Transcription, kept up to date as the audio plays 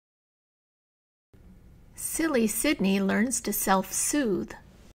Silly Sydney learns to self-soothe.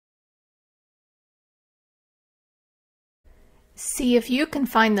 See if you can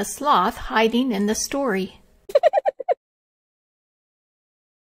find the sloth hiding in the story.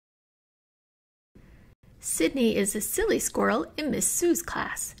 Sydney is a silly squirrel in Miss Sue's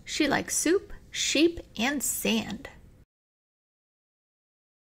class. She likes soup, sheep, and sand.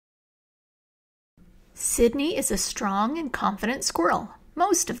 Sydney is a strong and confident squirrel,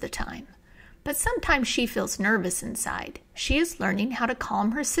 most of the time. But sometimes she feels nervous inside. She is learning how to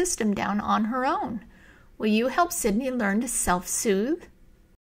calm her system down on her own. Will you help Sydney learn to self-soothe?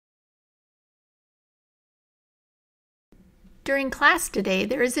 During class today,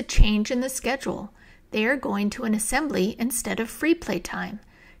 there is a change in the schedule. They are going to an assembly instead of free play time.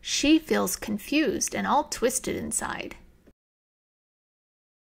 She feels confused and all twisted inside.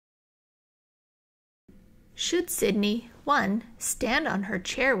 Should Sydney, 1, stand on her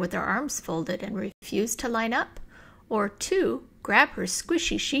chair with her arms folded and refuse to line up? Or 2, grab her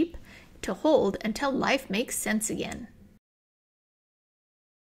squishy sheep to hold until life makes sense again?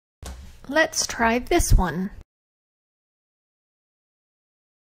 Let's try this one.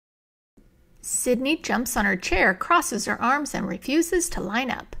 Sydney jumps on her chair, crosses her arms, and refuses to line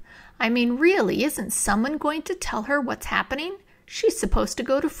up. I mean, really, isn't someone going to tell her what's happening? She's supposed to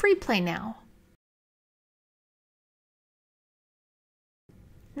go to free play now.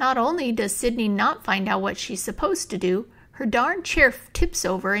 Not only does Sydney not find out what she's supposed to do, her darn chair tips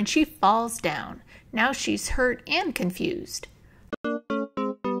over and she falls down. Now she's hurt and confused.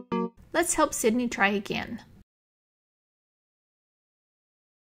 Let's help Sydney try again.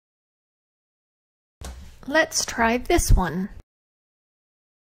 Let's try this one.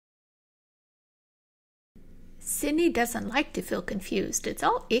 Sydney doesn't like to feel confused. It's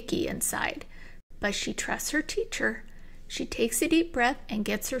all icky inside. But she trusts her teacher. She takes a deep breath and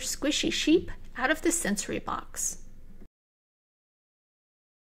gets her squishy sheep out of the sensory box.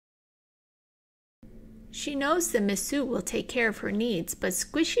 She knows that Miss Sue will take care of her needs, but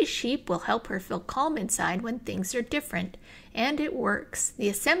squishy sheep will help her feel calm inside when things are different. And it works. The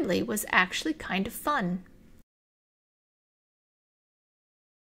assembly was actually kind of fun.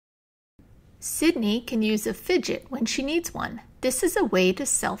 Sydney can use a fidget when she needs one. This is a way to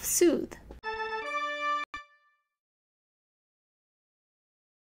self-soothe.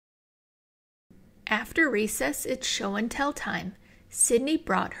 After recess, it's show and tell time. Sydney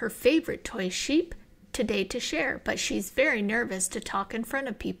brought her favorite toy sheep today to share, but she's very nervous to talk in front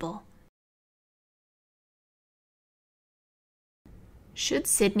of people. Should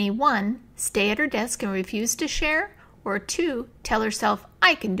Sydney, 1, stay at her desk and refuse to share? Or 2, tell herself,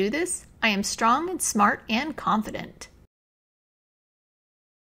 I can do this. I am strong and smart and confident.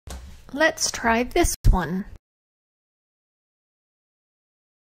 Let's try this one.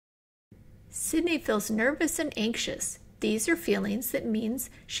 Sydney feels nervous and anxious. These are feelings that means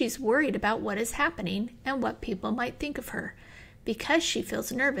she's worried about what is happening and what people might think of her. Because she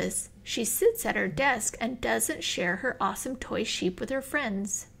feels nervous, she sits at her desk and doesn't share her awesome toy sheep with her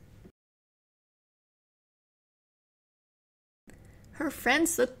friends. Her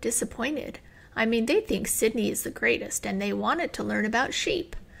friends look disappointed. I mean, they think Sydney is the greatest and they wanted to learn about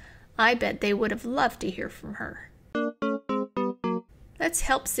sheep. I bet they would have loved to hear from her. Let's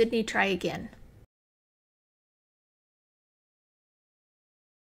help Sydney try again.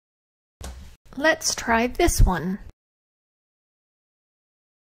 Let's try this one.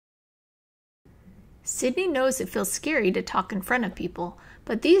 Sydney knows it feels scary to talk in front of people,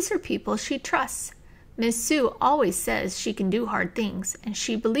 but these are people she trusts. Miss Sue always says she can do hard things, and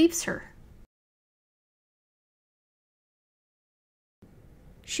she believes her.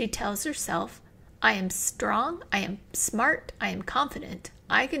 She tells herself, I am strong, I am smart, I am confident,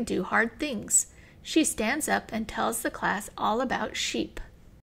 I can do hard things. She stands up and tells the class all about sheep.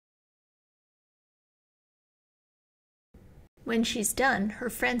 When she's done, her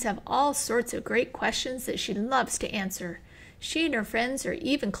friends have all sorts of great questions that she loves to answer. She and her friends are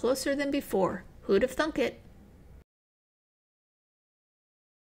even closer than before. Who'd have thunk it?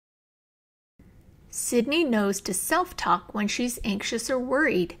 Sydney knows to self-talk when she's anxious or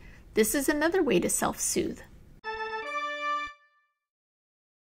worried. This is another way to self-soothe.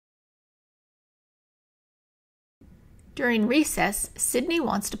 During recess, Sydney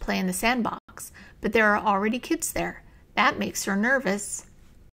wants to play in the sandbox, but there are already kids there. That makes her nervous.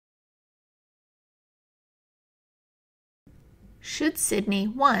 Should Sydney,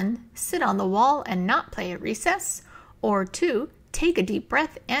 1, sit on the wall and not play at recess? Or 2, take a deep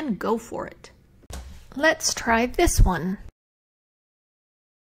breath and go for it? Let's try this one.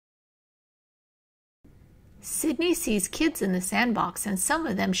 Sydney sees kids in the sandbox and some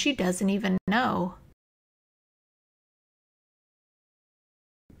of them she doesn't even know.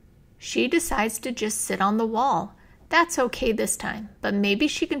 She decides to just sit on the wall. That's okay this time, but maybe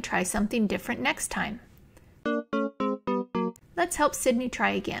she can try something different next time. Let's help Sydney try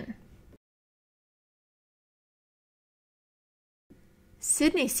again.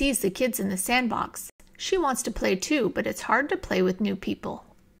 Sydney sees the kids in the sandbox. She wants to play too, but it's hard to play with new people.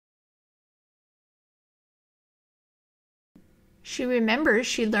 She remembers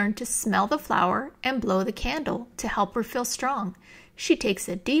she learned to smell the flower and blow the candle to help her feel strong. She takes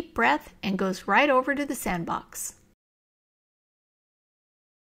a deep breath and goes right over to the sandbox.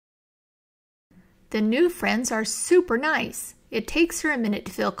 The new friends are super nice. It takes her a minute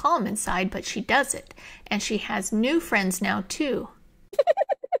to feel calm inside, but she does it. And she has new friends now too.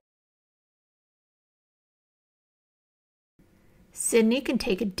 Sydney can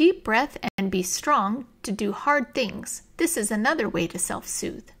take a deep breath and be strong to do hard things. This is another way to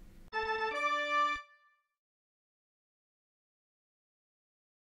self-soothe.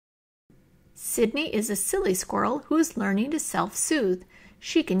 Sydney is a silly squirrel who is learning to self-soothe.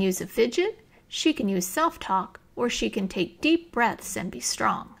 She can use a fidget, she can use self-talk, or she can take deep breaths and be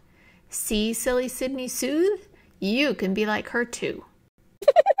strong. See silly Sydney soothe? You can be like her too.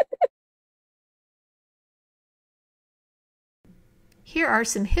 Here are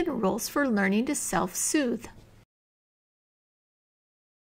some hidden rules for learning to self-soothe.